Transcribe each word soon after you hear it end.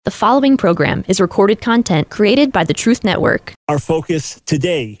The following program is recorded content created by the Truth Network. Our focus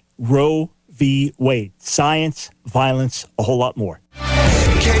today, Roe v. Wade. Science, violence, a whole lot more.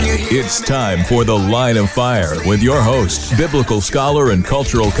 It's time for The Line of Fire with your host, biblical scholar and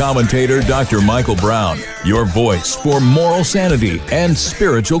cultural commentator, Dr. Michael Brown. Your voice for moral sanity and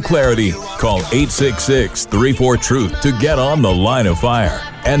spiritual clarity. Call 866-34-TRUTH to get on The Line of Fire.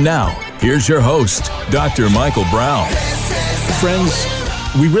 And now, here's your host, Dr. Michael Brown. Friends,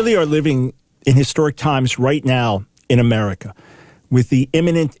 we really are living in historic times right now in America with the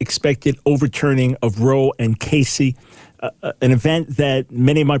imminent expected overturning of Roe and Casey, an event that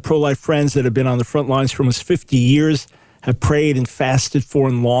many of my pro-life friends that have been on the front lines for almost 50 years have prayed and fasted for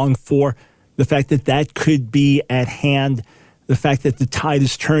and longed for. The fact that that could be at hand, the fact that the tide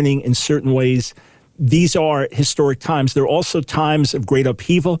is turning in certain ways. These are historic times. They're also times of great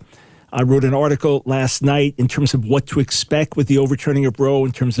upheaval. I wrote an article last night in terms of what to expect with the overturning of Roe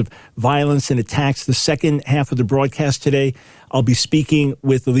in terms of violence and attacks. The second half of the broadcast today, I'll be speaking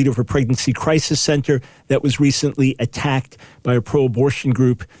with the leader of a pregnancy crisis center that was recently attacked by a pro-abortion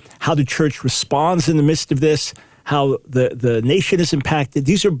group, how the church responds in the midst of this, how the nation is impacted.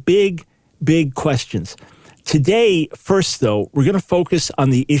 These are big, big questions. Today, first, though, we're going to focus on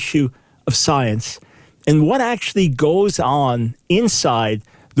the issue of science and what actually goes on inside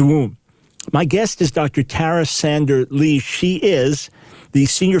the womb. My guest is Dr. Tara Sander-Lee. She is the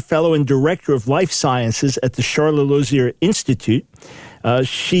Senior Fellow and Director of Life Sciences at the Charles Lozier Institute.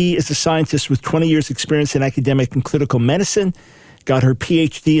 She is a scientist with 20 years' experience in academic and clinical medicine, got her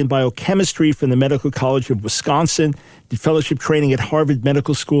PhD in biochemistry from the Medical College of Wisconsin, did fellowship training at Harvard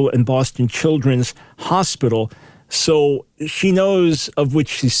Medical School and Boston Children's Hospital. So she knows of which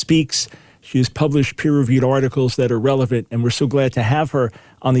she speaks. She has published peer-reviewed articles that are relevant, and we're so glad to have her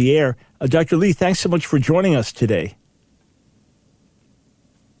on the air. Dr. Lee, thanks so much for joining us today.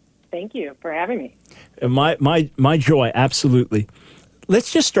 Thank you for having me. My joy, absolutely.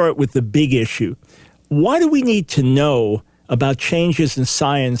 Let's just start with the big issue. Why do we need to know about changes in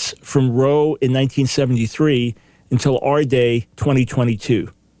science from Roe in 1973 until our day, 2022?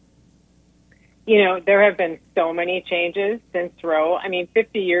 You know, there have been so many changes since Roe. I mean,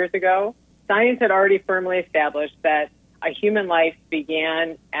 50 years ago, science had already firmly established that a human life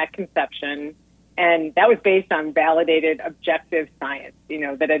began at conception, and that was based on validated, objective science, you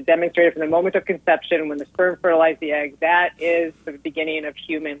know, that had demonstrated from the moment of conception when the sperm fertilized the egg, that is the beginning of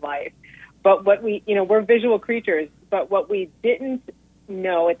human life. But what we're visual creatures, but what we didn't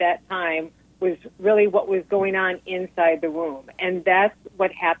know at that time was really what was going on inside the womb. And that's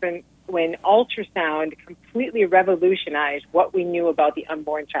what happened when ultrasound completely revolutionized what we knew about the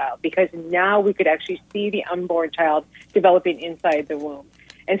unborn child, because now we could actually see the unborn child developing inside the womb.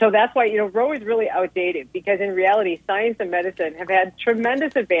 And so that's why, Roe is really outdated, because in reality, science and medicine have had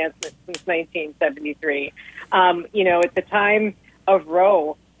tremendous advancements since 1973. At the time of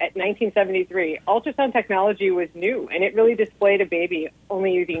Roe, at 1973, ultrasound technology was new, and it really displayed a baby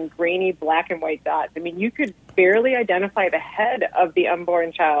only using grainy black and white dots. I mean, you could barely identify the head of the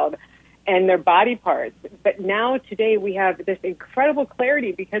unborn child and their body parts. But now, today, we have this incredible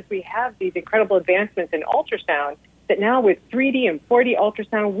clarity because we have these incredible advancements in ultrasound that now with 3D and 4D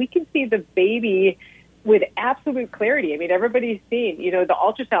ultrasound, we can see the baby with absolute clarity. I mean, everybody's seen, the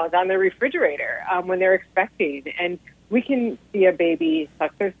ultrasounds on the refrigerator when they're expecting, and we can see a baby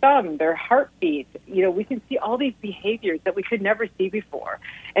suck their thumb, their heartbeat. We can see all these behaviors that we could never see before.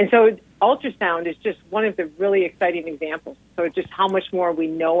 And so ultrasound is just one of the really exciting examples. So just how much more we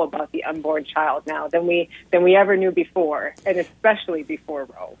know about the unborn child now than we ever knew before, and especially before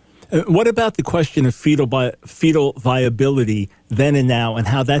Roe. What about the question of fetal viability then and now, and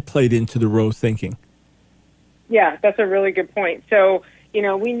how that played into the Roe thinking? Yeah, that's a really good point. So,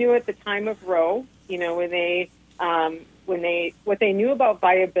 we knew at the time of Roe, what they knew about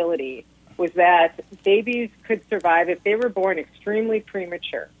viability was that babies could survive if they were born extremely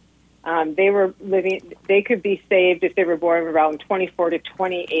premature. They could be saved if they were born around 24 to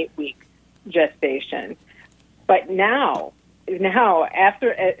 28 weeks gestation. But now,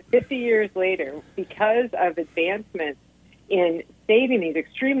 after 50 years later, because of advancements in saving these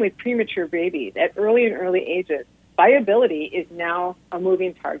extremely premature babies at early ages, viability is now a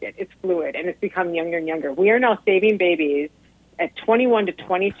moving target. It's fluid, and it's become younger and younger. We are now saving babies at 21 to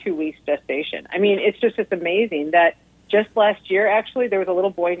 22 weeks gestation. I mean, it's amazing that just last year, actually, there was a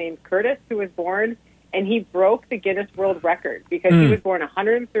little boy named Curtis who was born, and he broke the Guinness World Record because he was born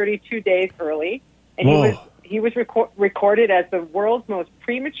 132 days early, and he was recorded as the world's most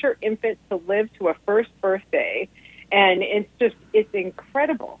premature infant to live to a first birthday. And it's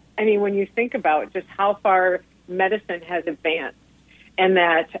incredible. I mean, when you think about just how far medicine has advanced and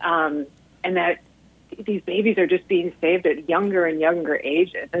that these babies are just being saved at younger and younger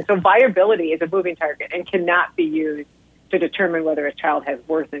ages. And so viability is a moving target and cannot be used to determine whether a child has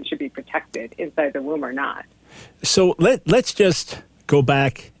worth and should be protected inside the womb or not. So let's just go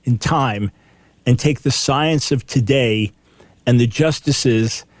back in time and take the science of today and the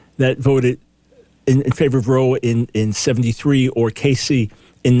justices that voted in favor of Roe in 73 or Casey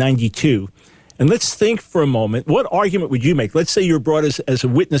in 92. And let's think for a moment, what argument would you make? Let's say you're brought as a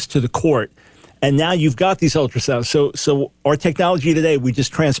witness to the court, and now you've got these ultrasounds. So our technology today, we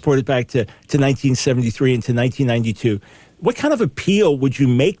just transport it back to 1973 and to 1992. What kind of appeal would you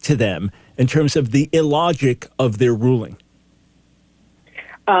make to them in terms of the illogic of their ruling?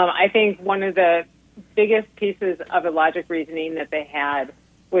 I think one of the biggest pieces of illogic reasoning that they had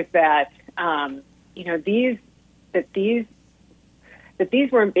was that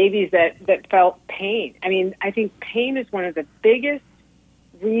these weren't babies that felt pain. I mean, I think pain is one of the biggest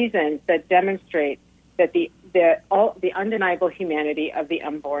reasons that demonstrate that the undeniable humanity of the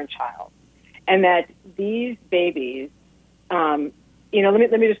unborn child, and that these babies.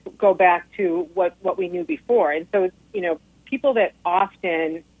 Let me just go back to what we knew before. And so, people that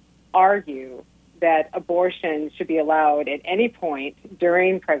often argue that abortion should be allowed at any point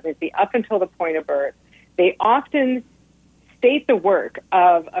during pregnancy up until the point of birth, they often state the work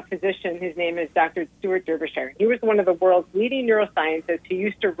of a physician whose name is Dr. Stuart Derbyshire. He was one of the world's leading neuroscientists who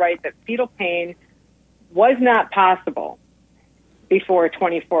used to write that fetal pain was not possible before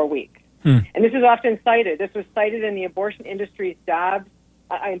 24 weeks. And this is often cited. This was cited in the abortion industry's Dobbs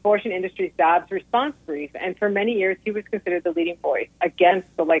response brief. And for many years, he was considered the leading voice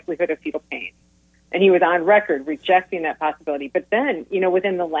against the likelihood of fetal pain. And he was on record rejecting that possibility. But then,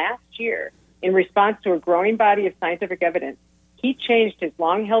 within the last year, in response to a growing body of scientific evidence, he changed his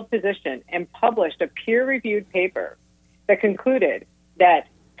long-held position and published a peer-reviewed paper that concluded that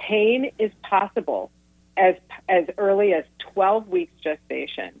pain is possible as early as 12 weeks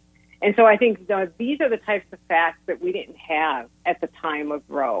gestation. And so I think these are the types of facts that we didn't have at the time of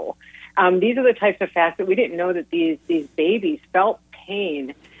Roe. These are the types of facts that we didn't know, that these babies felt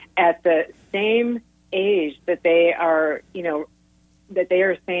pain at the same age that they are, that they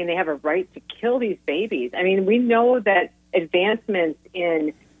are saying they have a right to kill these babies. I mean, we know that advancements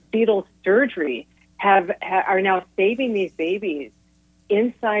in fetal surgery are now saving these babies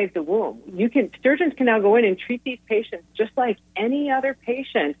inside the womb. Surgeons can now go in and treat these patients just like any other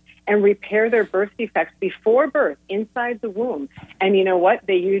patient and repair their birth defects before birth inside the womb. And you know what?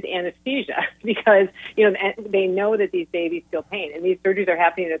 They use anesthesia because, they know that these babies feel pain. And these surgeries are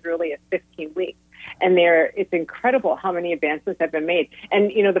happening as early as 15 weeks. And it's incredible how many advancements have been made. And,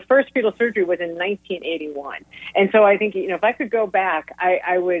 the first fetal surgery was in 1981. And so I think, if I could go back,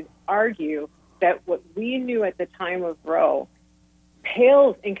 I would argue that what we knew at the time of Roe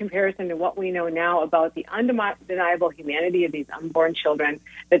pales in comparison to what we know now about the undeniable humanity of these unborn children,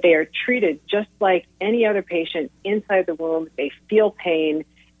 that they are treated just like any other patient inside the womb. They feel pain,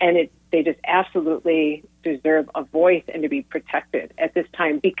 and they just absolutely deserve a voice and to be protected at this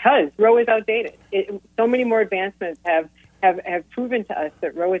time, because Roe is outdated. So many more advancements have proven to us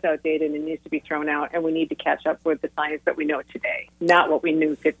that Roe is outdated and needs to be thrown out, and we need to catch up with the science that we know today, not what we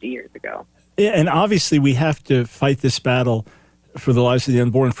knew 50 years ago. Yeah, and obviously we have to fight this battle for the lives of the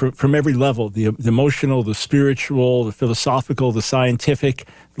unborn from every level, the emotional, the spiritual, the philosophical, the scientific,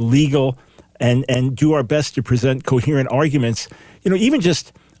 the legal, and do our best to present coherent arguments, even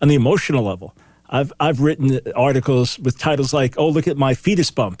just on the emotional level. I've written articles with titles like, "Oh, look at my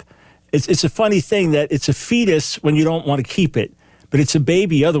fetus bump." It's a funny thing that it's a fetus when you don't want to keep it, but it's a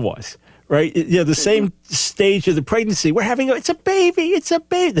baby otherwise. Right? The same stage of the pregnancy. It's a baby.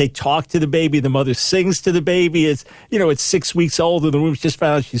 They talk to the baby. The mother sings to the baby. It's 6 weeks old, and the woman's just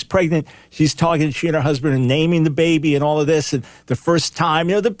found out she's pregnant. She's talking, she and her husband are naming the baby and all of this. And the first time,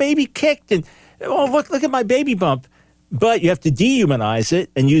 the baby kicked, and look at my baby bump. But you have to dehumanize it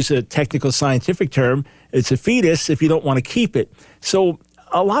and use a technical scientific term. It's a fetus if you don't want to keep it. So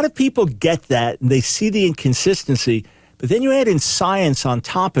a lot of people get that, and they see the inconsistency. But then you add in science on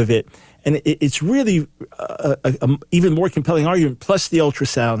top of it, and it's really a even more compelling argument, plus the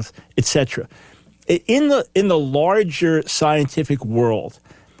ultrasounds, et cetera. In the larger scientific world,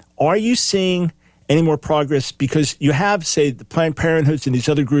 are you seeing any more progress? Because you have, say, the Planned Parenthoods and these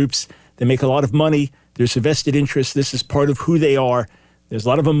other groups, they make a lot of money. There's a vested interest. This is part of who they are. There's a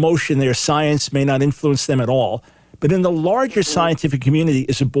lot of emotion there. Science may not influence them at all. But in the larger scientific community,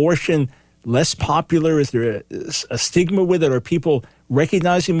 is abortion less popular? Is there a stigma with it? Are people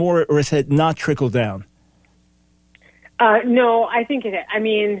recognizing more, or has it not trickled down? No, I think it. I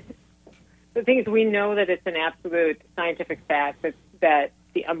mean, the thing is, we know that it's an absolute scientific fact that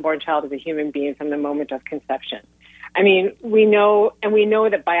the unborn child is a human being from the moment of conception. I mean, we know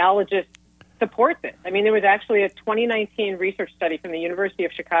that biologists support this. I mean, there was actually a 2019 research study from the University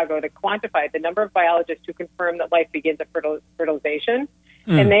of Chicago that quantified the number of biologists who confirm that life begins at fertilization.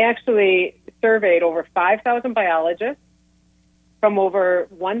 And they actually surveyed over 5,000 biologists from over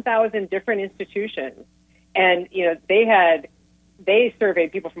 1,000 different institutions. And, you know, they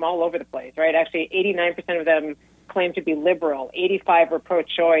surveyed people from all over the place, right? Actually, 89% of them claimed to be liberal, 85 were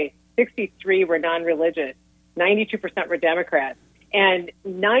pro-choice, 63 were non-religious, 92% were Democrats. And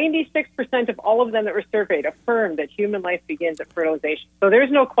 96% of all of them that were surveyed affirmed that human life begins at fertilization. So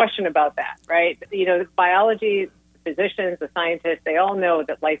there's no question about that, right? You know, the biology, the physicians, the scientists, they all know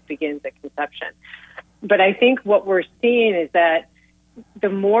that life begins at conception. But I think what we're seeing is that the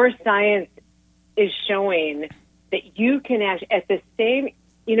more science is showing that you can actually, at the same,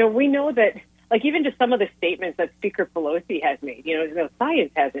 you know, we know that, like even just some of the statements that Speaker Pelosi has made, you know,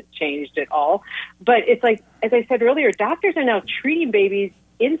 science hasn't changed at all. But it's like, as I said earlier, doctors are now treating babies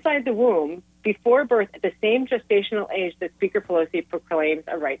inside the womb before birth at the same gestational age that Speaker Pelosi proclaims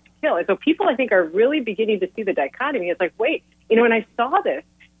a right to kill. And so people, I think, are really beginning to see the dichotomy. It's like, wait, you know, and I saw this.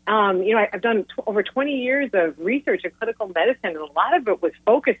 You know, I've done over 20 years of research in clinical medicine, and a lot of it was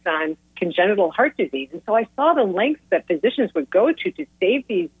focused on congenital heart disease. And so I saw the lengths that physicians would go to save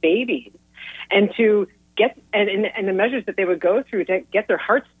these babies and to get, and the measures that they would go through to get their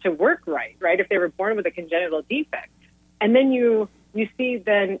hearts to work right, if they were born with a congenital defect. And then you see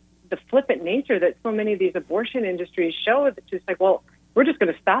then the flippant nature that so many of these abortion industries show, that's just like, well, we're just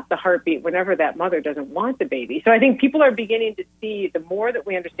going to stop the heartbeat whenever that mother doesn't want the baby. So I think people are beginning to see, the more that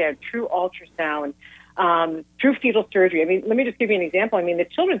we understand true ultrasound, true fetal surgery. I mean, let me just give you an example. I mean, the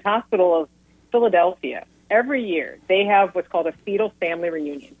Children's Hospital of Philadelphia, every year, they have what's called a fetal family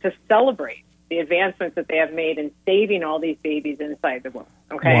reunion to celebrate the advancements that they have made in saving all these babies inside the womb.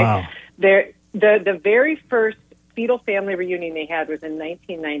 Okay? Wow. The very first fetal family reunion they had was in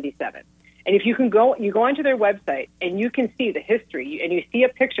 1997. And if you go onto their website and you can see the history, and you see a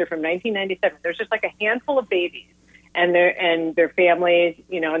picture from 1997, there's just like a handful of babies and their families,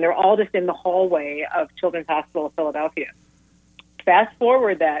 you know, and they're all just in the hallway of Children's Hospital of Philadelphia. Fast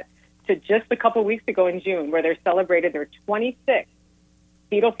forward that to just a couple weeks ago in June, where they celebrated their 26th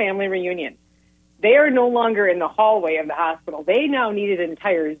fetal family reunion. They are no longer in the hallway of the hospital. They now need an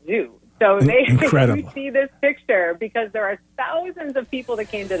entire zoo. So you see this picture because there are thousands of people that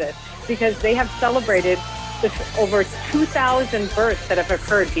came to this because they have celebrated this over 2,000 births that have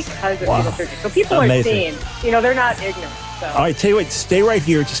occurred because of fetal surgery. So people are seeing, you know, they're not ignorant. So. All right, tell you what, stay right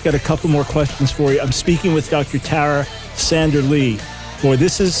here. Just got a couple more questions for you. I'm speaking with Dr. Tara Sander-Lee. Boy,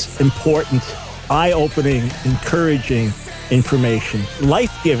 this is important, eye-opening, encouraging information.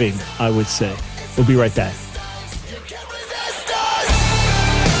 Life-giving, I would say. We'll be right back.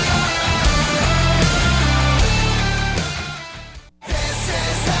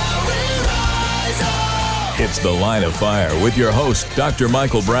 It's The Line of Fire with your host, Dr.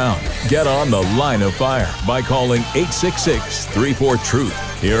 Michael Brown. Get on The Line of Fire by calling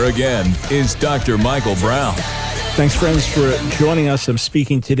 866-34-TRUTH. Here again is Dr. Michael Brown. Thanks, friends, for joining us. I'm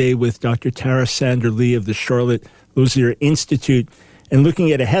speaking today with Dr. Tara Sander-Lee of the Charlotte Lozier Institute and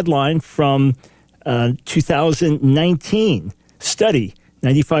looking at a headline from 2019 study.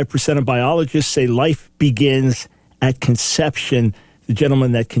 95% of biologists say life begins at conception. The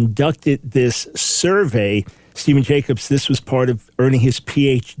gentleman that conducted this survey, Stephen Jacobs, this was part of earning his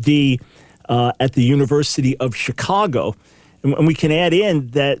PhD at the University of Chicago. And we can add in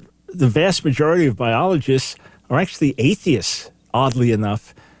that the vast majority of biologists are actually atheists, oddly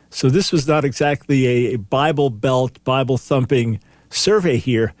enough. So this was not exactly a Bible Belt, Bible-thumping survey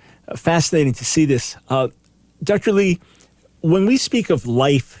here. Fascinating to see this. Dr. Lee, when we speak of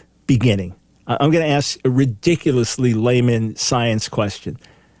life beginning, I'm going to ask a ridiculously layman science question.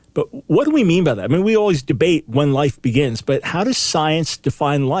 But what do we mean by that? I mean, we always debate when life begins, but how does science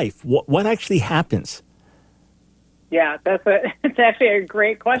define life? What actually happens? Yeah, it's actually a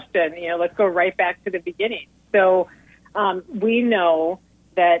great question. You know, let's go right back to the beginning. So we know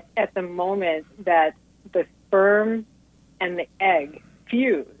that at the moment that the sperm and the egg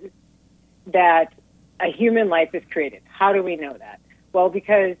fuse, that a human life is created. How do we know that? Well,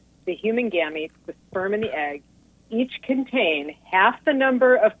 because the human gametes, the sperm and the egg, each contain half the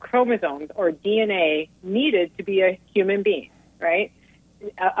number of chromosomes or DNA needed to be a human being, right?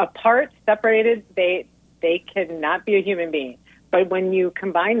 Apart, separated, they cannot be a human being. But when you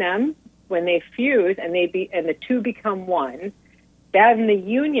combine them, when they fuse and the two become one, then the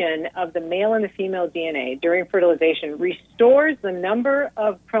union of the male and the female DNA during fertilization restores the number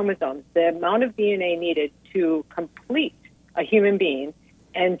of chromosomes, the amount of DNA needed to complete a human being,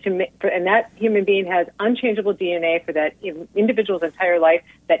 and that human being has unchangeable DNA for that individual's entire life.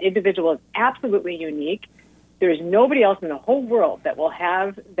 That individual is absolutely unique. There's nobody else in the whole world that will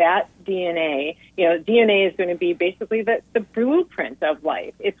have that DNA. DNA is going to be basically the blueprint of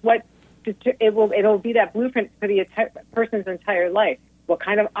life. It's what it'll be, that blueprint for the person's entire life. What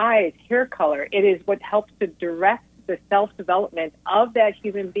kind of eyes, hair color. It is what helps to direct the self-development of that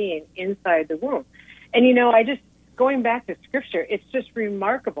human being inside the womb. And, going back to Scripture, it's just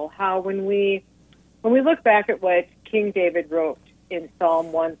remarkable how when we look back at what King David wrote in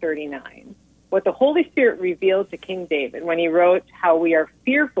Psalm 139, what the Holy Spirit revealed to King David when he wrote how we are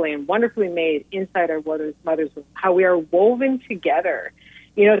fearfully and wonderfully made inside our mother's womb, how we are woven together.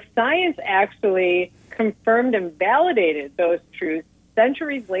 Science actually confirmed and validated those truths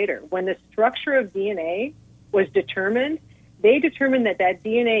centuries later. When the structure of DNA was determined, they determined that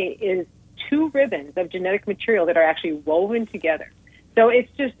DNA is two ribbons of genetic material that are actually woven together. So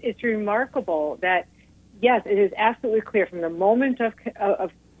it's remarkable that, yes, it is absolutely clear from the moment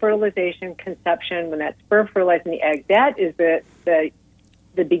of fertilization, conception, when that sperm fertilizing the egg, that is the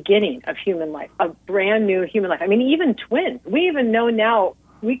beginning of human life, a brand new human life. I mean, even twins. We even know now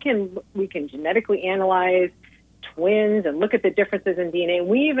we can genetically analyze twins and look at the differences in DNA.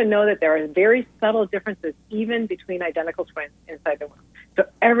 We even know that there are very subtle differences even between identical twins inside the womb. So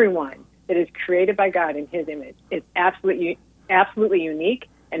everyone that is created by God in His image is absolutely unique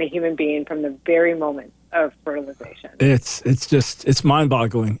and a human being from the very moment of fertilization. It's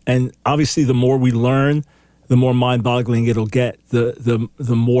mind-boggling, and obviously the more we learn, the more mind-boggling it'll get. The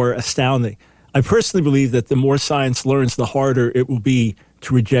more astounding. I personally believe that the more science learns, the harder it will be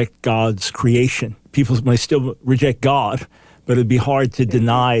to reject God's creation. People may still reject God, but it'd be hard to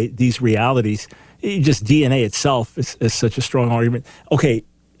deny these realities. Just DNA itself is such a strong argument. Okay,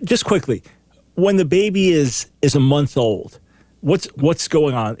 just quickly, when the baby is a month old, what's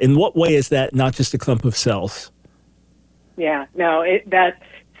going on? In what way is that not just a clump of cells? Yeah, no,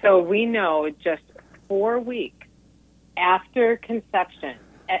 so we know just 4 weeks after conception,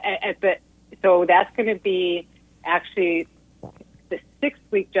 so that's going to be actually the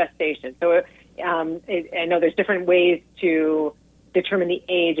 6-week gestation. So I know there's different ways to determine the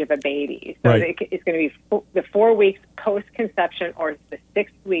age of a baby. So right. It's going to be the 4 weeks post-conception or the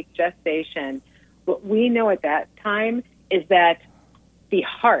 6-week gestation. What we know at that time is that the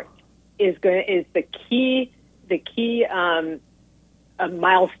heart is the key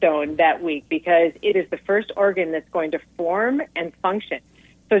milestone that week, because it is the first organ that's going to form and function.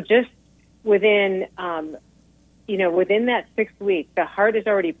 So just within that 6 weeks, the heart is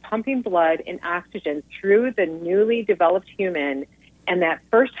already pumping blood and oxygen through the newly developed human, and that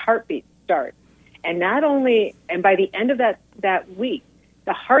first heartbeat starts. And by the end of that week,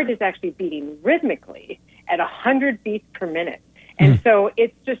 the heart is actually beating rhythmically at 100 beats per minute. And so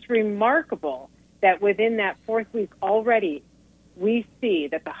it's just remarkable that within that 4th week already, we see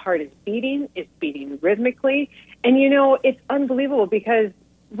that the heart is beating rhythmically. And, it's unbelievable because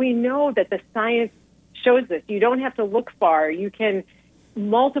we know that the science shows this. You don't have to look far. You can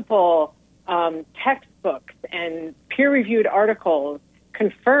multiple textbooks and peer-reviewed articles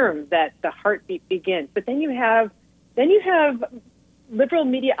confirm that the heartbeat begins. But then you have liberal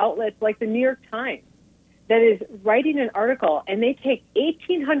media outlets like the New York Times that is writing an article, and they take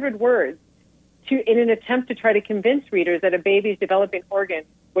 1,800 words in an attempt to try to convince readers that a baby's developing organ,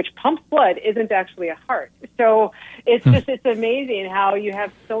 which pumps blood, isn't actually a heart. So it's amazing how you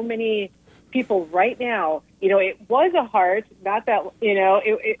have so many people right now. It was a heart, not that, we knew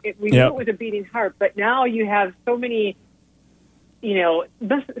it was a beating heart, but now you have so many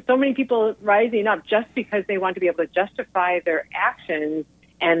people rising up just because they want to be able to justify their actions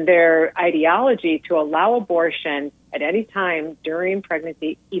and their ideology to allow abortion at any time during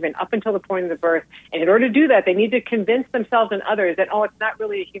pregnancy, even up until the point of the birth. And in order to do that, they need to convince themselves and others that, it's not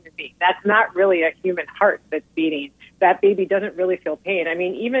really a human being. That's not really a human heart that's beating. That baby doesn't really feel pain. I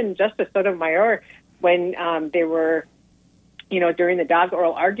mean, even Justice Sotomayor, when they were, during the Dobbs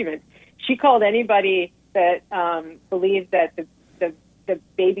oral argument, she called anybody that believed that the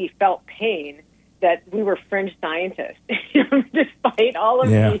baby felt pain that we were fringe scientists, despite all of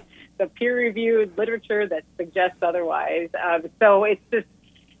the peer-reviewed literature that suggests otherwise. So it's just,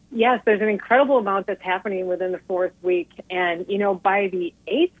 yes, there's an incredible amount that's happening within the 4th week. And, by the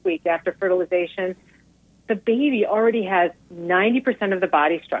 8th week after fertilization, the baby already has 90% of the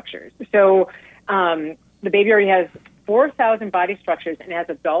body structures. So the baby already has 4,000 body structures, and as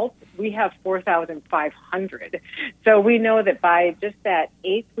adults, we have 4,500. So we know that by just that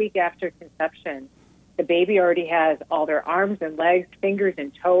 8th week after conception, the baby already has all their arms and legs, fingers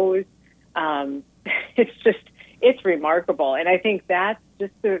and toes. it's remarkable. And I think that's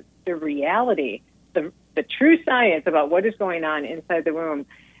just the reality, the true science about what is going on inside the womb.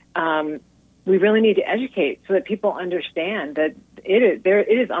 We really need to educate so that people understand that it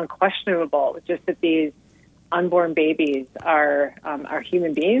is unquestionable just that these unborn babies are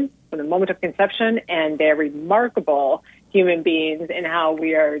human beings from the moment of conception, and they're remarkable human beings in how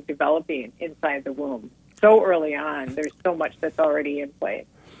we are developing inside the womb. So early on, there's so much that's already in place.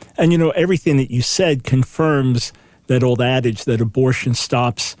 And, everything that you said confirms that old adage that abortion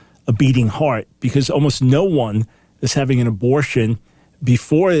stops a beating heart, because almost no one is having an abortion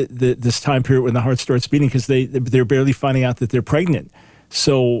before this time period when the heart starts beating, because they're barely finding out that they're pregnant.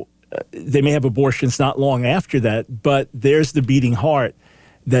 So they may have abortions not long after that, but there's the beating heart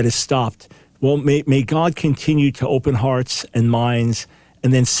that is stopped. Well, may God continue to open hearts and minds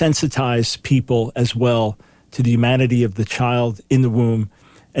and then sensitize people as well to the humanity of the child in the womb.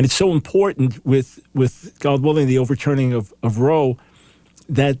 And it's so important with God willing, the overturning of Roe,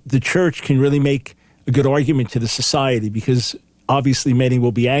 that the church can really make a good argument to the society, because obviously many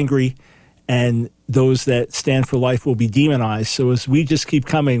will be angry and those that stand for life will be demonized. So as we just keep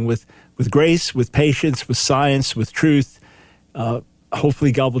coming with grace, with patience, with science, with truth,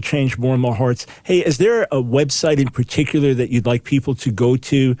 hopefully God will change more and more hearts. Hey, is there a website in particular that you'd like people to go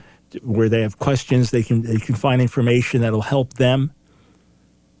to where they have questions, they can find information that'll help them?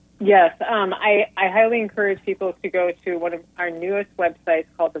 Yes, I highly encourage people to go to one of our newest websites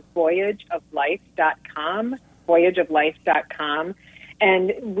called the voyageoflife.com, voyageoflife.com.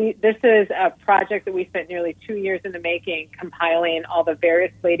 And this is a project that we spent nearly 2 years in the making, compiling all the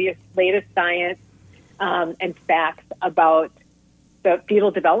various latest science and facts about the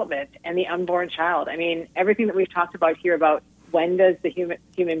fetal development and the unborn child. I mean, everything that we've talked about here about when does the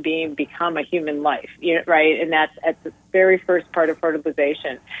human being become a human life, right? And that's at the very first part of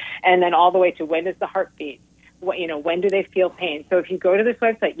fertilization. And then all the way to when does the heart beat? When do they feel pain? So if you go to this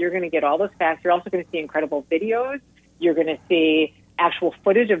website, you're going to get all those facts. You're also going to see incredible videos. You're going to see actual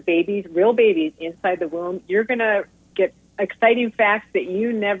footage of babies, real babies inside the womb. You're going to get exciting facts that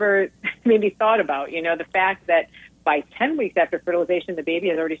you never maybe thought about. The fact that by 10 weeks after fertilization, the baby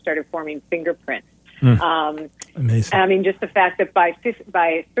has already started forming fingerprints. Amazing. I mean, just the fact that by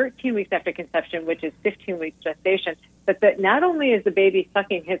 13 weeks after conception, which is 15 weeks gestation, that not only is the baby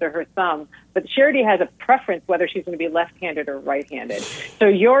sucking his or her thumb, but she already has a preference whether she's going to be left-handed or right-handed. So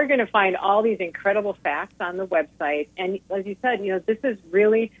you're going to find all these incredible facts on the website. And as you said, this is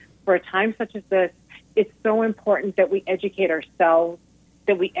really, for a time such as this, it's so important that we educate ourselves,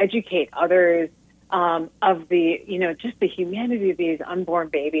 that we educate others, of the, just the humanity of these unborn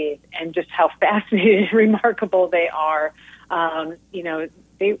babies and just how fascinating and remarkable they are.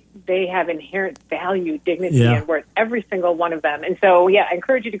 They have inherent value, dignity, and worth, every single one of them. And so, I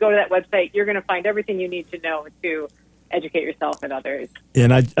encourage you to go to that website. You're going to find everything you need to know to educate yourself and others.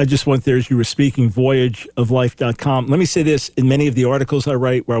 And I just went there as you were speaking, voyageoflife.com. Let me say this, in many of the articles I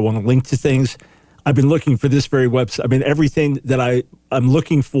write where I want to link to things, I've been looking for this very website. I mean, everything that I'm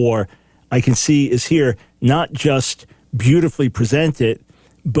looking for, I can see is here, not just beautifully presented,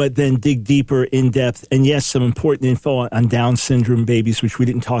 but then dig deeper, in depth, and yes, some important info on Down syndrome babies, which we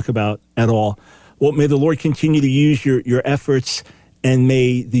didn't talk about at all. Well, may the Lord continue to use your efforts, and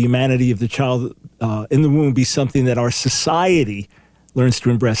may the humanity of the child in the womb be something that our society learns to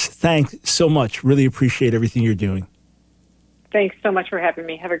embrace. Thanks so much. Really appreciate everything you're doing. Thanks so much for having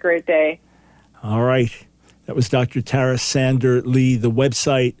me. Have a great day. All right. That was Dr. Tara Sander Lee. The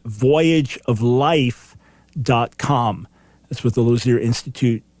website, voyageoflife.com. That's with the Lozier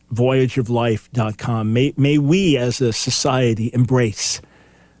Institute, voyageoflife.com. May we as a society embrace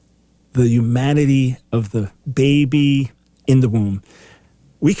the humanity of the baby in the womb.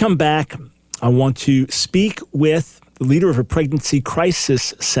 We come back. I want to speak with the leader of a pregnancy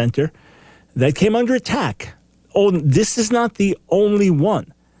crisis center that came under attack. Oh, this is not the only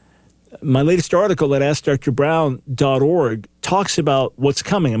one. My latest article at AskDrBrown.org talks about what's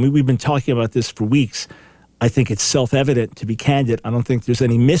coming. I mean, we've been talking about this for weeks. I think it's self-evident, to be candid. I don't think there's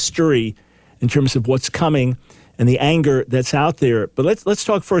any mystery in terms of what's coming and the anger that's out there. But let's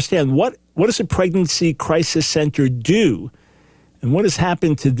talk firsthand. What does a pregnancy crisis center do? And what has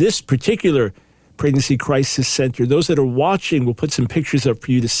happened to this particular pregnancy crisis center? Those that are watching, we'll put some pictures up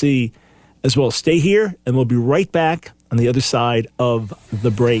for you to see as well. Stay here, and we'll be right back on the other side of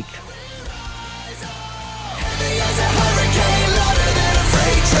the break.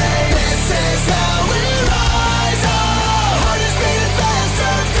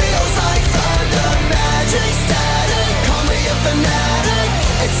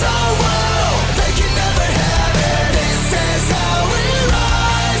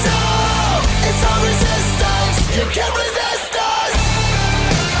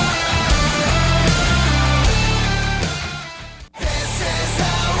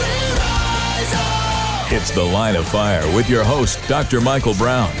 It's The Line of Fire with your host, Dr. Michael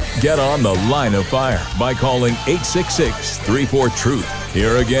Brown. Get on The Line of Fire by calling 866-34-TRUTH.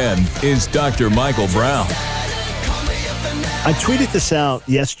 Here again is Dr. Michael Brown. I tweeted this out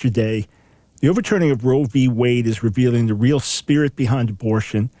yesterday. The overturning of Roe v. Wade is revealing the real spirit behind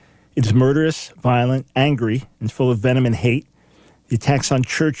abortion. It is murderous, violent, angry, and full of venom and hate. The attacks on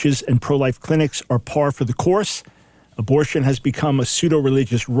churches and pro-life clinics are par for the course. Abortion has become a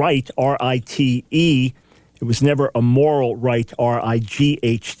pseudo-religious right, R-I-T-E. It was never a moral right,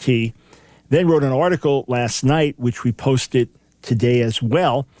 R-I-G-H-T. Then wrote an article last night, which we posted today as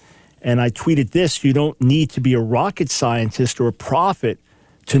well. And I tweeted this: you don't need to be a rocket scientist or a prophet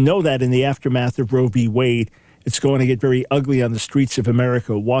to know that in the aftermath of Roe v. Wade, it's going to get very ugly on the streets of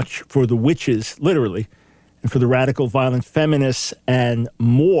America. Watch for the witches, literally, and for the radical, violent feminists and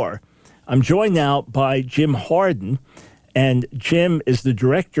more. I'm joined now by Jim Harden, and Jim is the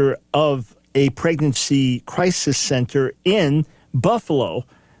director of a pregnancy crisis center in Buffalo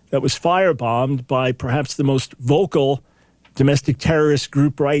that was firebombed by perhaps the most vocal domestic terrorist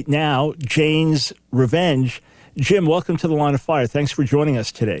group right now, Jane's Revenge. Jim, welcome to The Line of Fire. Thanks for joining us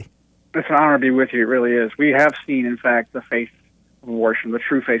today. It's an honor to be with you. It really is. We have seen, in fact, the face of abortion, the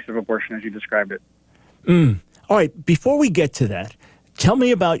true face of abortion, as you described it. All right, before we get to that, tell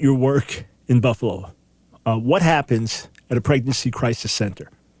me about your work in Buffalo. What happens at a pregnancy crisis center?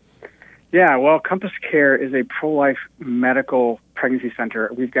 Yeah, well, Compass Care is a pro-life medical pregnancy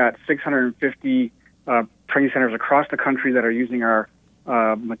center. We've got 650 pregnancy centers across the country that are using our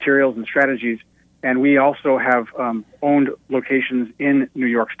materials and strategies. And we also have owned locations in New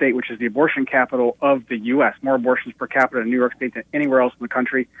York State, which is the abortion capital of the U.S. More abortions per capita in New York State than anywhere else in the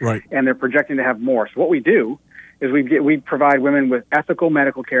country. Right. And they're projecting to have more. So what we do is we provide women with ethical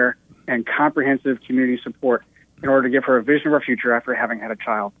medical care and comprehensive community support in order to give her a vision of her future after having had a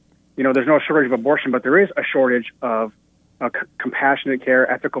child. You know, there's no shortage of abortion, but there is a shortage of compassionate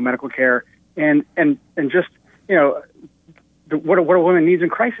care, ethical medical care, and just, you know, what a woman needs in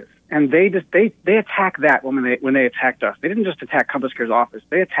crisis. And they attack that when they attacked us. They didn't just attack Compass Care's office.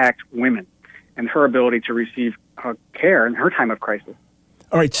 They attacked women and her ability to receive care in her time of crisis.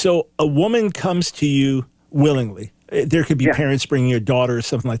 All right, so a woman comes to you willingly. There could be parents bringing a daughter or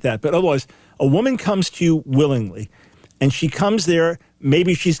something like that. But otherwise, a woman comes to you willingly, and she comes there.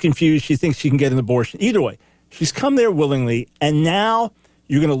 Maybe she's confused. She thinks she can get an abortion. Either way, she's come there willingly, and now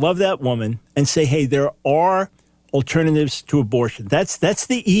you're going to love that woman and say, hey, there are alternatives to abortion. That's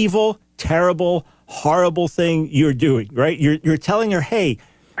the evil, terrible, horrible thing you're doing, right? You're telling her, hey,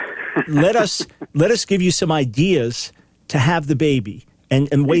 let us give you some ideas to have the baby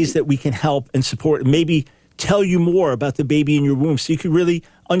and ways that we can help and support and maybe tell you more about the baby in your womb so you can really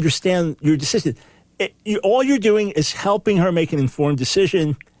understand your decision. All you're doing is helping her make an informed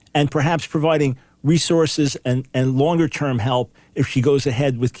decision and perhaps providing resources and longer-term help if she goes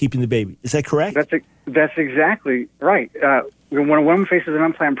ahead with keeping the baby. Is that correct? That's exactly right. When a woman faces an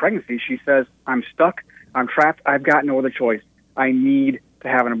unplanned pregnancy, she says, I'm stuck, I'm trapped, I've got no other choice. I need to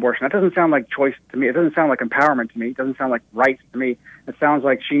have an abortion. That doesn't sound like choice to me. It doesn't sound like empowerment to me. It doesn't sound like rights to me. It sounds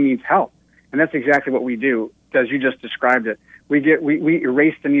like she needs help. And that's exactly what we do, as you just described it. We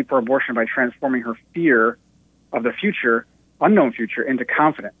erase the need for abortion by transforming her fear of the future, unknown future, into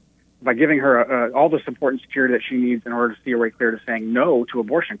confidence, by giving her all the support and security that she needs in order to see her way clear to saying no to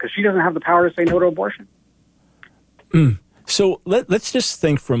abortion, because she doesn't have the power to say no to abortion. So let's just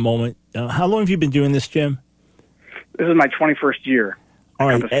think for a moment. How long have you been doing this, Jim? This is my 21st year. All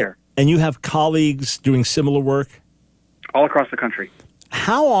right. And you have colleagues doing similar work? All across the country.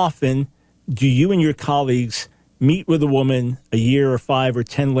 How often do you and your colleagues meet with a woman a year or 5 or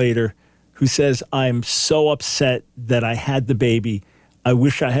 10 later who says, I'm so upset that I had the baby, I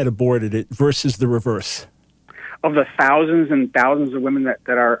wish I had aborted it, versus the reverse? Of the thousands and thousands of women that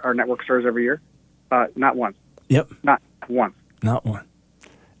our network serves every year, not one. Yep. Not one. Not one.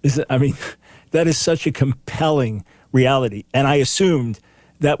 That is such a compelling reality. And I assumed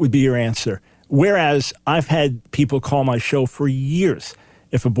that would be your answer. Whereas I've had people call my show for years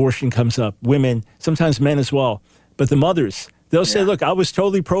if abortion comes up, women, sometimes men as well. But the mothers, they'll say, look, I was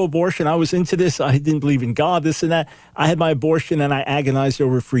totally pro-abortion. I was into this. I didn't believe in God, this and that. I had my abortion, and I agonized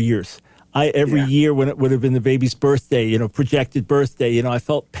over it for years. Every year when it would have been the baby's birthday, projected birthday, I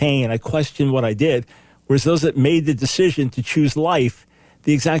felt pain. I questioned what I did. Whereas those that made the decision to choose life,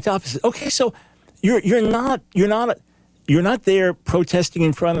 the exact opposite. Okay, so you're not there protesting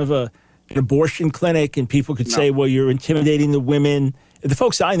in front of an abortion clinic, and people could say, well, you're intimidating the women. The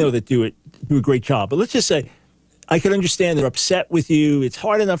folks I know that do a great job. But let's just say, I can understand they're upset with you. It's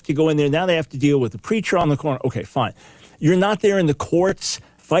hard enough to go in there. Now they have to deal with the preacher on the corner. Okay, fine. You're not there in the courts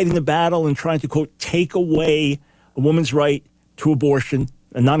fighting the battle and trying to, quote, take away a woman's right to abortion,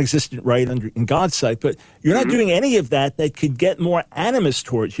 a non-existent right in God's sight. But you're not doing any of that could get more animus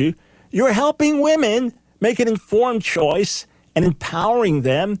towards you. You're helping women make an informed choice and empowering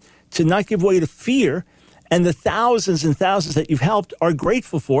them to not give way to fear. And the thousands and thousands that you've helped are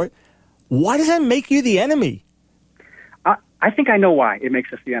grateful for it. Why does that make you the enemy? I think I know why it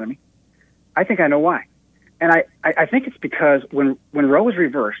makes us the enemy. I think I know why. And I think it's because when Roe was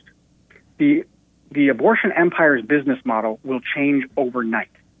reversed, the abortion empire's business model will change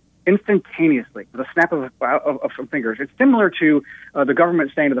overnight, instantaneously, with a snap of some fingers. It's similar to the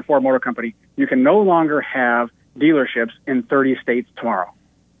government saying to the Ford Motor Company, you can no longer have dealerships in 30 states tomorrow.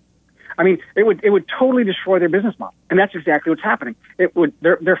 I mean, it would totally destroy their business model, and that's exactly what's happening.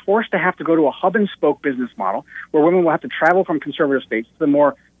 They're forced to have to go to a hub and spoke business model where women will have to travel from conservative states to the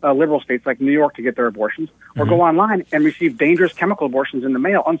more liberal states like New York to get their abortions, or go online and receive dangerous chemical abortions in the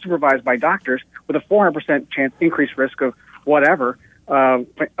mail, unsupervised by doctors, with a 400% chance increased risk of whatever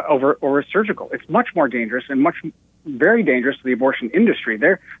over surgical. It's much more dangerous and very dangerous to the abortion industry.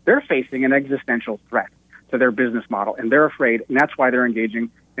 They're facing an existential threat to their business model, and they're afraid, and that's why they're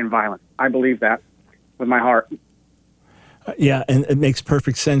engaging in violence. I believe that with my heart. Yeah, and it makes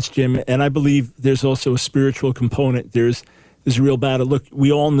perfect sense, Jim. And I believe there's also a spiritual component. There's a real battle. Look, we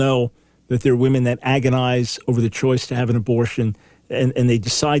all know that there are women that agonize over the choice to have an abortion, and they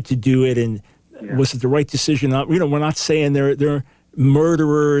decide to do it. And was it the right decision? We're not saying they're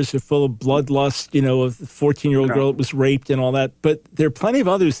murderers, they're full of bloodlust. A 14-year-old girl that was raped and all that. But there are plenty of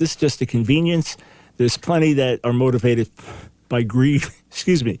others. This is just a convenience. There's plenty that are motivated by greed.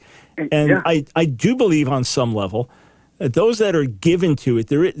 Excuse me. And I do believe on some level that those that are given to it,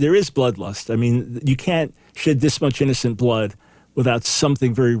 there is bloodlust. I mean, you can't shed this much innocent blood without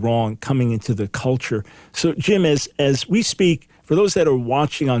something very wrong coming into the culture. So, Jim, as we speak, for those that are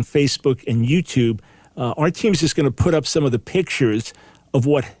watching on Facebook and YouTube, our team's just going to put up some of the pictures of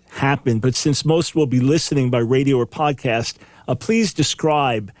what happened. But since most will be listening by radio or podcast, please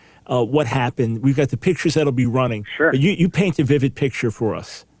describe what happened. We've got the pictures that'll be running. Sure. You paint a vivid picture for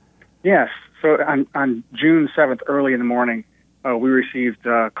us. Yes. So on June 7th, early in the morning, we received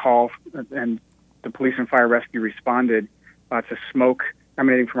a call, and the police and fire rescue responded to smoke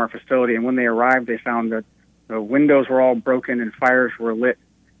emanating from our facility. And when they arrived, they found that the windows were all broken and fires were lit.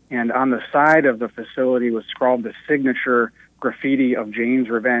 And on the side of the facility was scrawled the signature graffiti of Jane's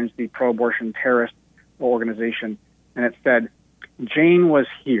Revenge, the pro-abortion terrorist organization. And it said, "Jane was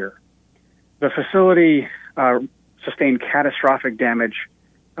here." The facility sustained catastrophic damage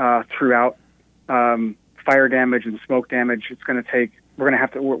throughout, fire damage and smoke damage. It's going to take. We're going to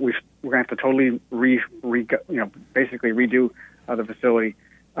have to totally basically redo the facility.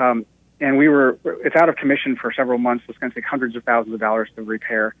 And it's out of commission for several months. So it's going to take hundreds of thousands of dollars to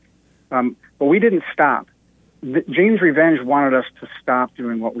repair. But we didn't stop. Jane's Revenge wanted us to stop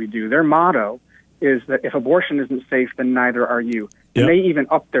doing what we do. Their motto is that if abortion isn't safe, then neither are you. And they even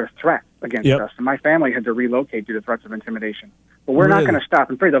upped their threat against us. And my family had to relocate due to threats of intimidation. But we're not going to stop.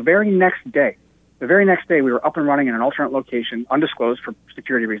 And the very next day, we were up and running in an alternate location, undisclosed for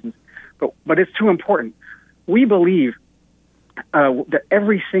security reasons. But it's too important. We believe that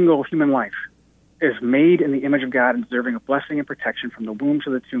every single human life is made in the image of God and deserving of blessing and protection from the womb to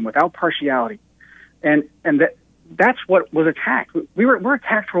the tomb without partiality. And that's what was attacked. We're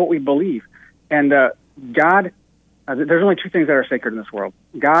attacked for what we believe. And God, there's only two things that are sacred in this world: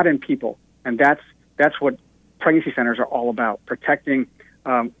 God and people. And that's what pregnancy centers are all about, protecting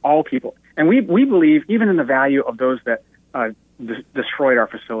all people. And we believe even in the value of those that destroyed our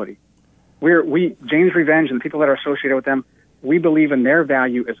facility. Jane's Revenge and the people that are associated with them, we believe in their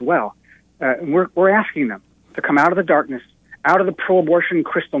value as well. We're asking them to come out of the darkness, out of the pro-abortion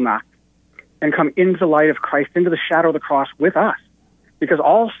crystal knock, and come into the light of Christ, into the shadow of the cross with us. Because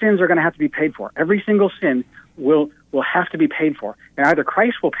all sins are going to have to be paid for. Every single sin will have to be paid for. And either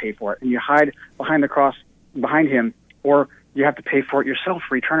Christ will pay for it and you hide behind the cross, behind him, or you have to pay for it yourself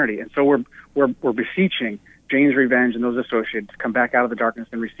for eternity. And so we're beseeching Jane's Revenge and those associated to come back out of the darkness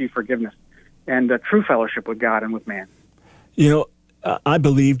and receive forgiveness and true fellowship with God and with man. I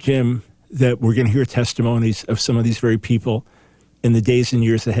believe, Jim, that we're going to hear testimonies of some of these very people in the days and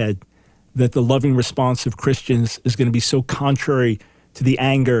years ahead, that the loving response of Christians is going to be so contrary to the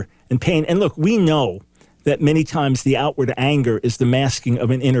anger and pain. And look, we know that many times the outward anger is the masking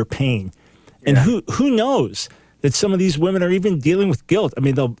of an inner pain. And who knows that some of these women are even dealing with guilt. I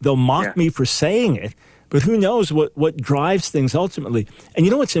mean, they'll mock me for saying it, but who knows what drives things ultimately. And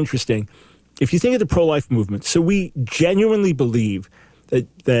you know what's interesting? If you think of the pro-life movement, so we genuinely believe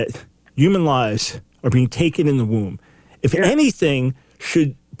that human lives are being taken in the womb. If anything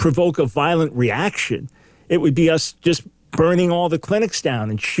should provoke a violent reaction. It would be us just burning all the clinics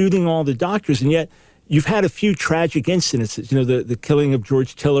down and shooting all the doctors. And yet you've had a few tragic incidences, the killing of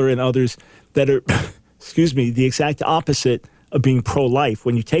George Tiller and others that are, the exact opposite of being pro-life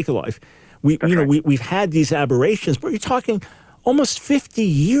when you take a life. We've had these aberrations, but you're talking almost 50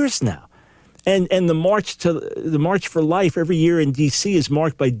 years now. And the March for Life every year in D.C. is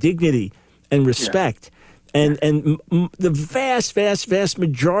marked by dignity and respect. Yeah. And the vast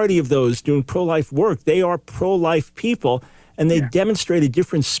majority of those doing pro-life work, they are pro-life people, and they demonstrate a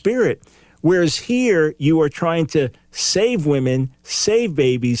different spirit. Whereas here, you are trying to save women, save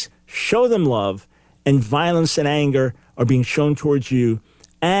babies, show them love, and violence and anger are being shown towards you.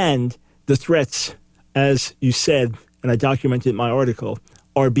 And the threats, as you said, and I documented in my article,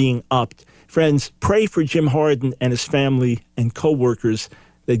 are being upped. Friends, pray for Jim Harden and his family and co-workers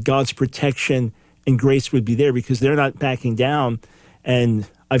that God's protection and grace would be there, because they're not backing down. And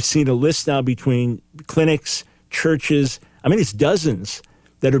I've seen a list now between clinics, churches. I mean, it's dozens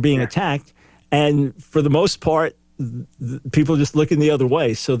that are being attacked. And for the most part, people just looking the other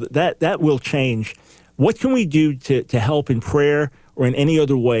way. So that will change. What can we do to help in prayer or in any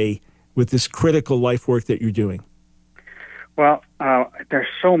other way with this critical life work that you're doing? Well, there's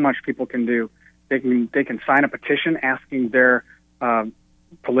so much people can do. They can sign a petition asking their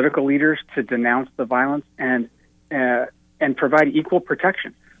political leaders to denounce the violence and provide equal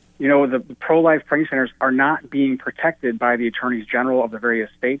protection. The pro-life pregnancy centers are not being protected by the attorneys general of the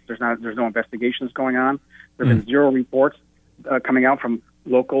various states. There's no investigations going on. There have been zero reports coming out from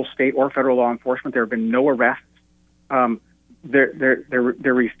local, state, or federal law enforcement. There have been no arrests. They're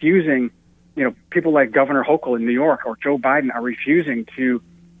refusing. People like Governor Hochul in New York or Joe Biden are refusing to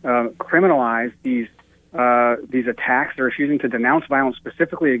criminalize these attacks. They're refusing to denounce violence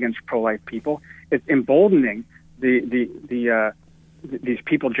specifically against pro-life people. It's emboldening these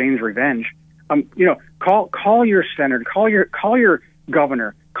people, Jane's Revenge. Call your senator, call your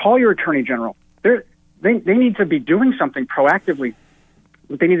governor, call your attorney general. They need to be doing something proactively.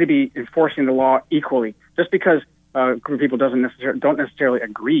 They need to be enforcing the law equally. Just because a group of people don't necessarily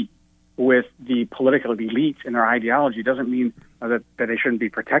agree with the political elites and their ideology doesn't mean that they shouldn't be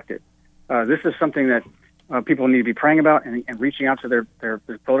protected. This is something that people need to be praying about and reaching out to their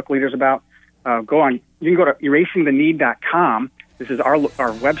political leaders about. You can go to erasingtheneed.com. This is our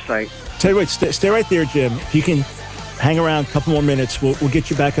website. Tell you what, stay right there, Jim. If you can hang around a couple more minutes, we'll get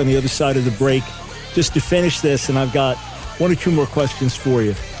you back on the other side of the break just to finish this, and I've got one or two more questions for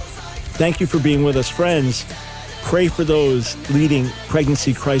you. Thank you for being with us, friends. Pray for those leading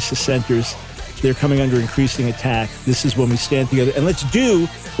pregnancy crisis centers. They're coming under increasing attack. This is when we stand together, and let's do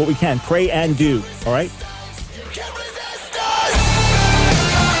what we can. Pray and do, all right?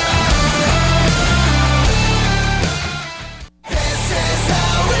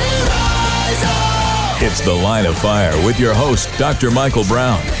 It's The Line of Fire with your host, Dr. Michael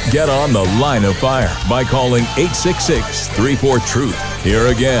Brown. Get on The Line of Fire by calling 866-34-TRUTH. Here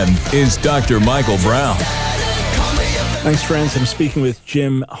again is Dr. Michael Brown. Thanks, friends. I'm speaking with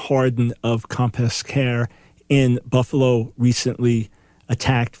Jim Harden of Compass Care in Buffalo, recently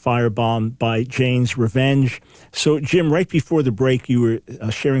attacked, firebombed by Jane's Revenge. So, Jim, right before the break, you were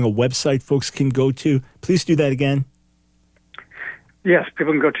sharing a website folks can go to. Please do that again. Yes,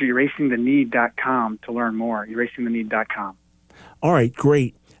 people can go to erasingtheneed.com to learn more, erasingtheneed.com. All right,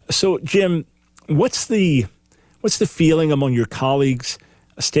 great. So, Jim, what's the feeling among your colleagues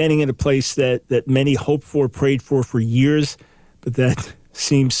standing in a place that many hoped for, prayed for years, but that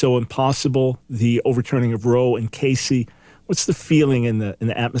seems so impossible, the overturning of Roe and Casey? What's the feeling in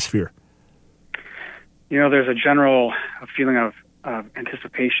the atmosphere? There's a general feeling of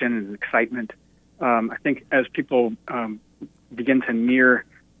anticipation and excitement. I think as people begin to near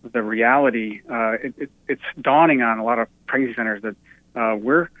the reality, it's dawning on a lot of pregnancy centers that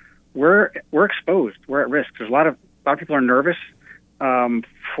we're exposed. We're at risk. There's a lot of people are nervous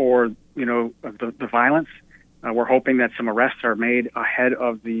for the violence. We're hoping that some arrests are made ahead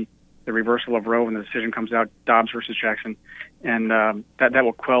of the reversal of Roe when the decision comes out, Dobbs versus Jackson, and that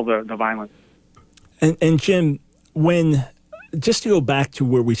will quell the violence. And Jim, just to go back to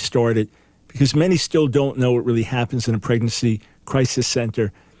where we started, because many still don't know what really happens in a pregnancy crisis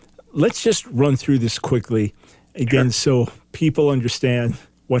center. Let's just run through this quickly again, so people understand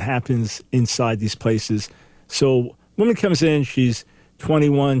what happens inside these places. So, woman comes in, she's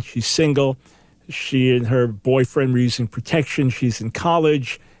 21, she's single, she and her boyfriend were using protection, she's in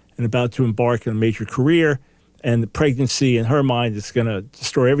college and about to embark on a major career, and the pregnancy in her mind is going to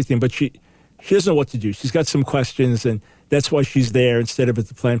destroy everything, but she doesn't know what to do. She's got some questions, and that's why she's there instead of at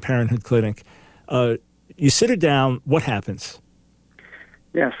the Planned Parenthood clinic. You sit her down, what happens?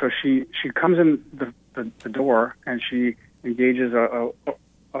 Yeah, so she comes in the door and she engages a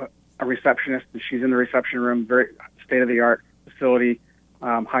receptionist. And she's in the reception room, very state-of-the-art facility,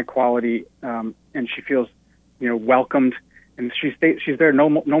 high quality, and she feels, welcomed. And she's there no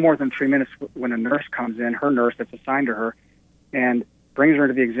more than 3 minutes when a nurse comes in, her nurse that's assigned to her, and brings her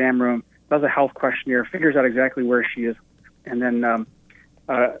into the exam room, does a health questionnaire, figures out exactly where she is, and then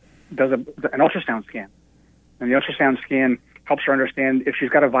does an ultrasound scan. And the ultrasound scan helps her understand if she's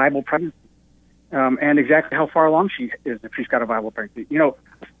got a viable pregnancy and exactly how far along she is if she's got a viable pregnancy.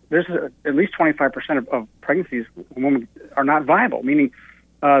 There's at least 25% of pregnancies women are not viable, meaning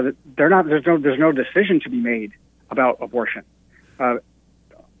they're not. There's no decision to be made about abortion.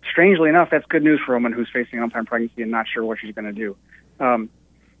 Strangely enough, that's good news for a woman who's facing unplanned pregnancy and not sure what she's going to do.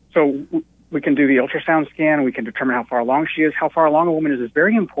 So we can do the ultrasound scan. We can determine how far along she is. How far along a woman is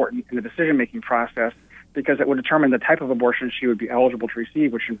very important in the decision-making process because it would determine the type of abortion she would be eligible to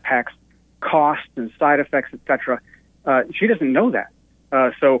receive, which impacts costs and side effects, etc. She doesn't know that.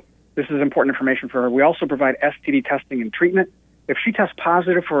 So this is important information for her. We also provide STD testing and treatment. If she tests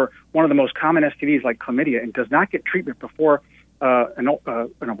positive for one of the most common STDs like chlamydia and does not get treatment before an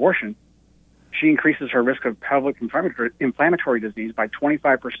abortion, she increases her risk of pelvic inflammatory disease by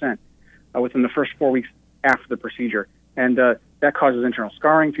 25% within the first 4 weeks after the procedure. And that causes internal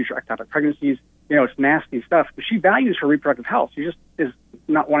scarring, future ectopic pregnancies. It's nasty stuff. But she values her reproductive health. She just is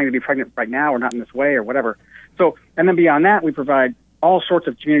not wanting to be pregnant right now or not in this way or whatever. So, and then beyond that, we provide all sorts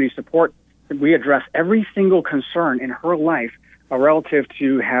of community support. We address every single concern in her life relative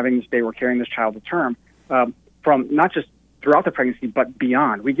to having this baby or carrying this child to term from not just throughout the pregnancy, but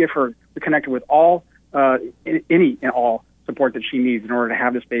beyond. We connect her with all, any and all support that she needs in order to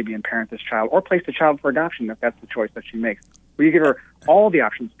have this baby and parent this child or place the child for adoption if that's the choice that she makes. We give her all the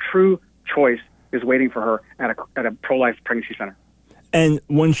options. True choice is waiting for her at a pro-life pregnancy center. And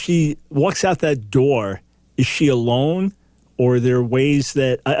when she walks out that door, is she alone? Or are there ways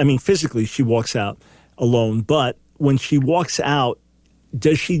that, physically she walks out alone, but when she walks out,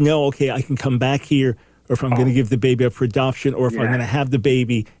 does she know, okay, I can come back here, or if I'm going to give the baby up for adoption, or if I'm going to have the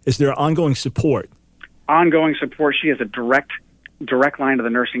baby, is there ongoing support? Ongoing support. She has a direct line to the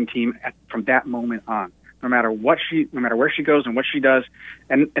nursing team from that moment on, no matter where she goes and what she does.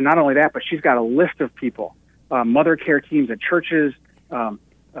 And not only that, but she's got a list of people, mother care teams at churches,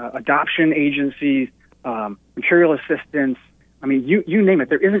 adoption agencies, material assistance. You name it.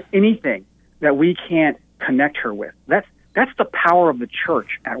 There isn't anything that we can't connect her with. That's the power of the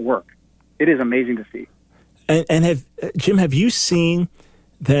church at work. It is amazing to see. And Jim, have you seen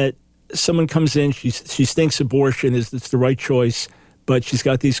that someone comes in, she thinks abortion is the right choice, but she's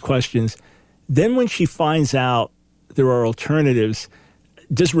got these questions. Then when she finds out there are alternatives,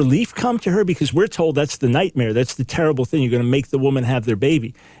 does relief come to her? Because we're told that's the nightmare. That's the terrible thing. You're going to make the woman have their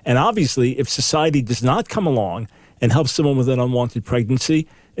baby. And obviously, if society does not come along and help someone with an unwanted pregnancy,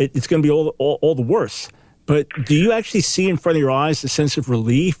 it's going to be all the worse. But do you actually see in front of your eyes a sense of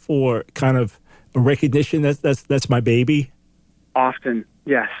relief or kind of a recognition that that's my baby? Often,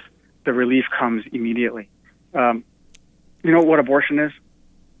 yes. The relief comes immediately. You know what abortion is?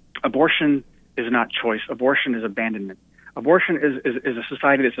 Abortion is not choice. Abortion is abandonment. Abortion is a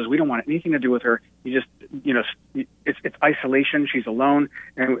society that says we don't want anything to do with her. It's isolation. She's alone,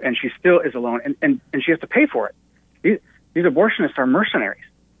 and she still is alone, and she has to pay for it. These abortionists are mercenaries.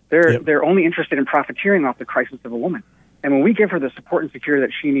 They're only interested in profiteering off the crisis of a woman. And when we give her the support and security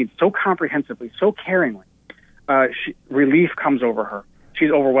that she needs so comprehensively, so caringly, relief comes over her. She's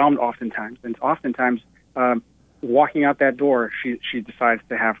overwhelmed oftentimes, and oftentimes walking out that door, she decides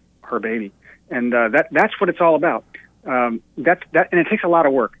to have her baby, and that's what it's all about. And it takes a lot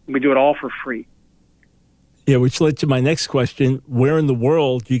of work. We do it all for free. Yeah, which led to my next question: where in the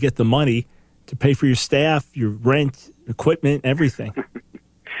world do you get the money to pay for your staff, your rent, equipment, everything?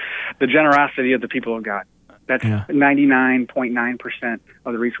 The generosity of the people of God. That's 99.9%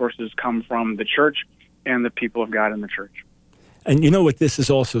 of the resources come from the church and the people of God in the church. And you know what this is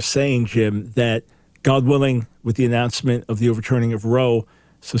also saying, Jim, that God willing, with the announcement of the overturning of Roe,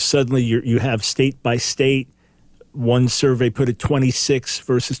 so suddenly you have state by state, one survey put it 26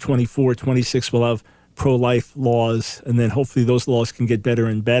 versus 24. 26 will have pro-life laws, and then hopefully those laws can get better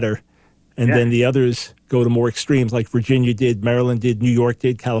and better. And then the others go to more extremes, like Virginia did, Maryland did, New York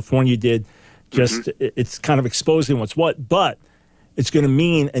did, California did. It's kind of exposing what's what. But it's going to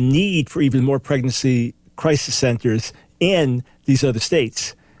mean a need for even more pregnancy crisis centers in these other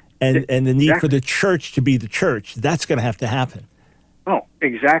states. And the need for the church to be the church. That's going to have to happen. Oh,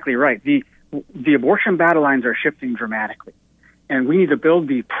 exactly right. The abortion battle lines are shifting dramatically. And we need to build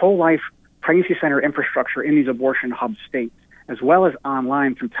the pro-life pregnancy center infrastructure in these abortion hub states. as well as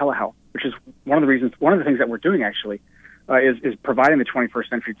online through telehealth, which is one of the things that we're doing actually, is providing the 21st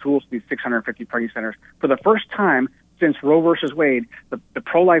century tools to these 650 pregnancy centers. For the first time since Roe versus Wade, the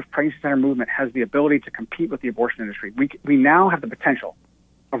pro-life pregnancy center movement has the ability to compete with the abortion industry. We now have the potential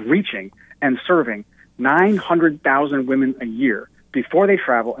of reaching and serving 900,000 women a year before they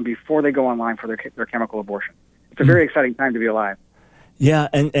travel and before they go online for their chemical abortion. It's a very exciting time to be alive. Yeah,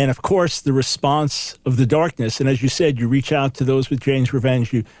 and of course, the response of the darkness. And as you said, you reach out to those with Jane's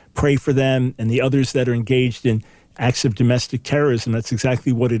Revenge. You pray for them and the others that are engaged in acts of domestic terrorism. That's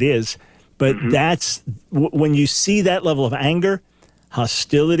exactly what it is. But that's when you see that level of anger,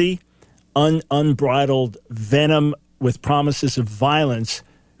 hostility, unbridled venom with promises of violence,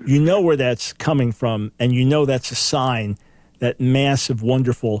 you know where that's coming from, and you know that's a sign that massive,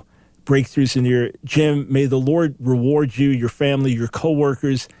 wonderful breakthroughs in your Jim. May the Lord reward you, your family, your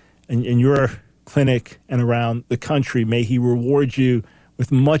coworkers, and your clinic and around the country. May He reward you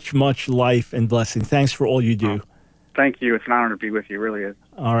with much, much life and blessing. Thanks for all you do. Thank you. It's an honor to be with you. It really is.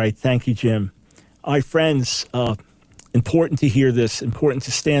 All right. Thank you, Jim. All right, friends, important to hear this, important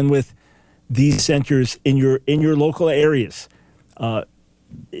to stand with these centers in your local areas.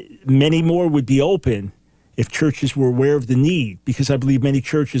 Many more would be open if churches were aware of the need, because I believe many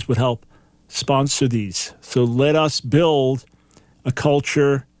churches would help sponsor these. So let us build a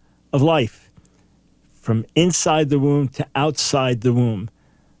culture of life from inside the womb to outside the womb.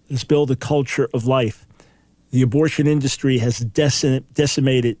 Let's build a culture of life. The abortion industry has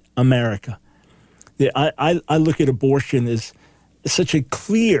decimated America. I look at abortion as such a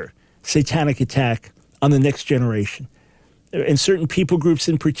clear satanic attack on the next generation. And certain people groups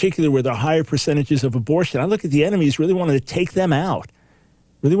in particular where there are higher percentages of abortion, I look at the enemies really wanted to take them out,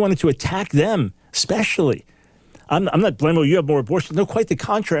 really wanted to attack them especially. I'm not blaming you have more abortions. No, quite the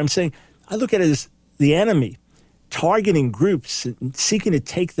contrary. I'm saying I look at it as the enemy targeting groups and seeking to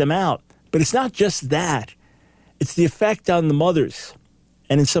take them out. But it's not just that. It's the effect on the mothers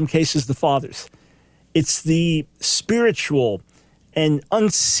and in some cases the fathers. It's the spiritual and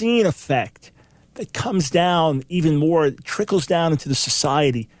unseen effect that comes down even more, trickles down into the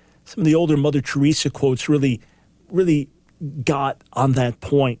society. Some of the older Mother Teresa quotes really got on that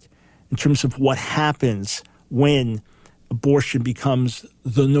point in terms of what happens when abortion becomes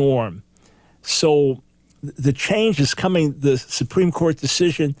the norm. So the change is coming. The Supreme Court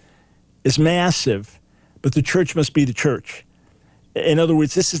decision is massive, but the church must be the church. In other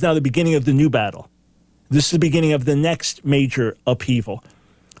words, this is now the beginning of the new battle. This is the beginning of the next major upheaval.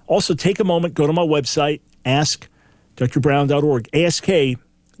 Also, take a moment, go to my website, askdrbrown.org,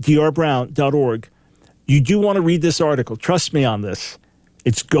 askdrbrown.org. You do want to read this article. Trust me on this.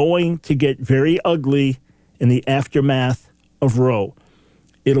 It's going to get very ugly in the aftermath of Roe.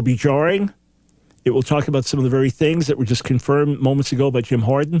 It'll be jarring. It will talk about some of the very things that were just confirmed moments ago by Jim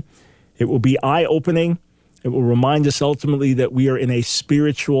Harden. It will be eye-opening. It will remind us ultimately that we are in a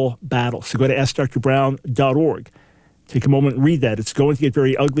spiritual battle. So go to askdrbrown.org. Take a moment and read that. It's going to get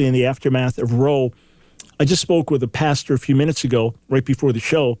very ugly in the aftermath of Roe. I just spoke with a pastor a few minutes ago, right before the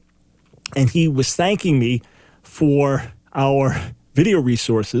show, and he was thanking me for our video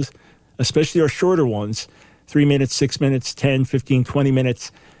resources, especially our shorter ones, 3 minutes, 6 minutes, 10, 15, 20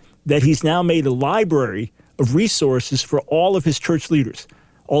 minutes, that he's now made a library of resources for all of his church leaders,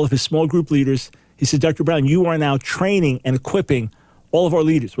 all of his small group leaders. He said, Dr. Brown, you are now training and equipping all of our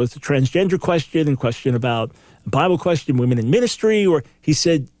leaders, whether it's a transgender question and question about Bible question, women in ministry, or he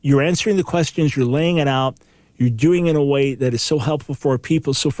said, you're answering the questions, you're laying it out, you're doing it in a way that is so helpful for our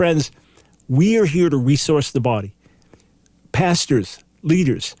people. So friends, we are here to resource the body. Pastors,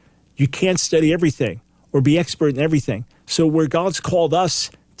 leaders, you can't study everything or be expert in everything. So where God's called us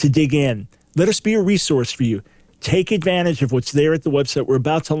to dig in, let us be a resource for you. Take advantage of what's there at the website. We're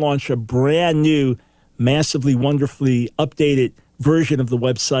about to launch a brand new, massively, wonderfully updated version of the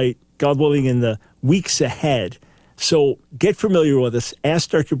website, God willing, in the weeks ahead. So get familiar with us,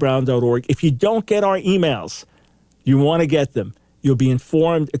 askdrbrown.org. If you don't get our emails, you want to get them. You'll be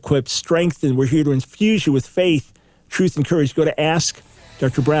informed, equipped, strengthened. We're here to infuse you with faith, truth, and courage. Go to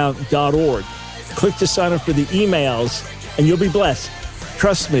askdrbrown.org. Click to sign up for the emails, and you'll be blessed.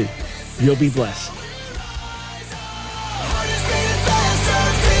 Trust me, you'll be blessed.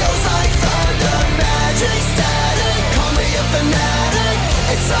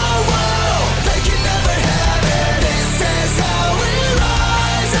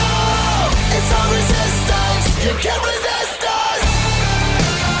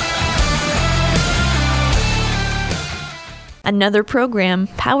 Another program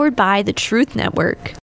powered by the Truth Network.